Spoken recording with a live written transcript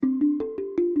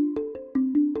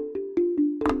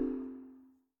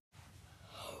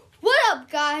up,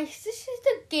 guys? This is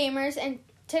the Gamers, and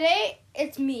today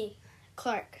it's me,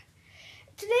 Clark.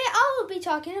 Today I will be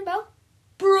talking about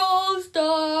Brawl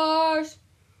Stars.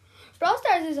 Brawl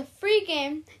Stars is a free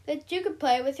game that you can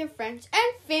play with your friends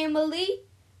and family.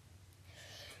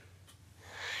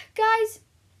 Guys,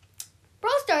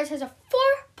 Brawl Stars has a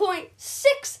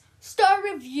 4.6 star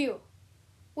review,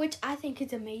 which I think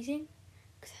is amazing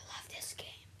because I love this game.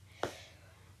 And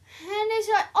it's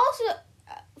also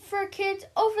for kids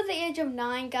over the age of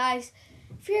 9, guys.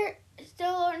 If you're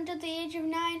still under the age of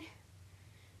 9,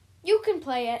 you can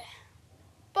play it.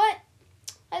 But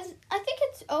I think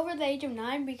it's over the age of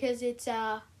 9 because it's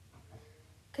a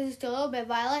little bit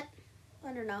violent.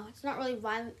 I don't know. It's not really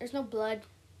violent. There's no blood.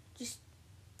 Just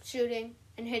shooting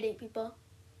and hitting people.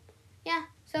 Yeah,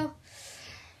 so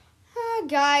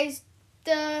guys,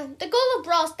 the goal of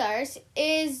Brawl Stars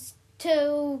is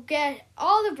to get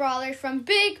all the brawlers from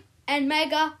big and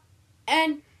mega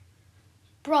and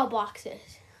brawl boxes.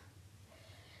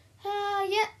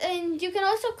 Yeah, and you can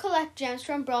also collect gems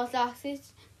from brawl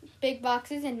boxes, big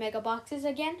boxes, and mega boxes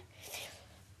again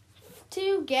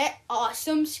to get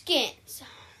awesome skins.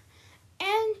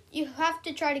 And you have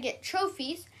to try to get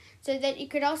trophies so that you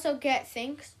could also get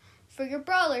things for your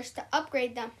brawlers to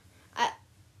upgrade them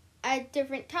at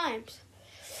different times.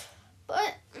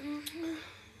 But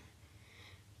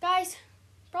guys,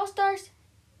 Brawl Stars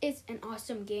is an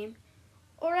awesome game,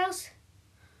 or else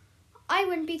I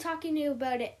wouldn't be talking to you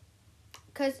about it,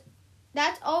 because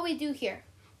that's all we do here.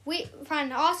 We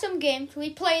find awesome games, we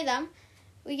play them,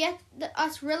 we get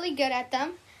us really good at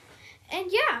them, and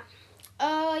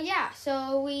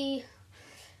so we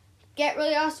get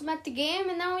really awesome at the game,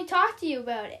 and then we talk to you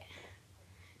about it.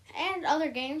 And other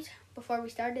games, before we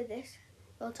started this,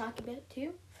 we'll talk about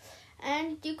too.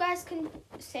 And you guys can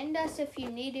send us if you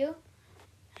need to.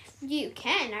 You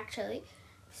can actually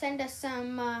send us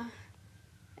some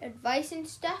advice and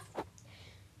stuff.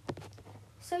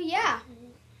 So yeah.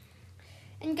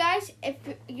 And guys, if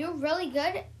you're really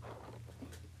good,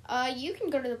 you can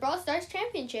go to the Brawl Stars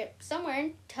Championship somewhere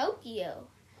in Tokyo.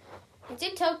 It's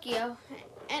in Tokyo.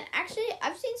 And actually,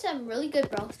 I've seen some really good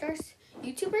Brawl Stars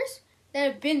YouTubers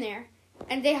that have been there.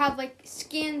 And they have like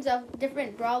skins of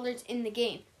different brawlers in the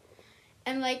game.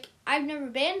 And I've never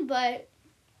been, but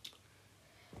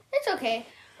it's okay.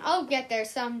 I'll get there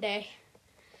someday.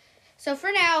 So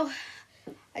for now,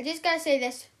 I just gotta say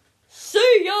this.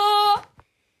 See ya!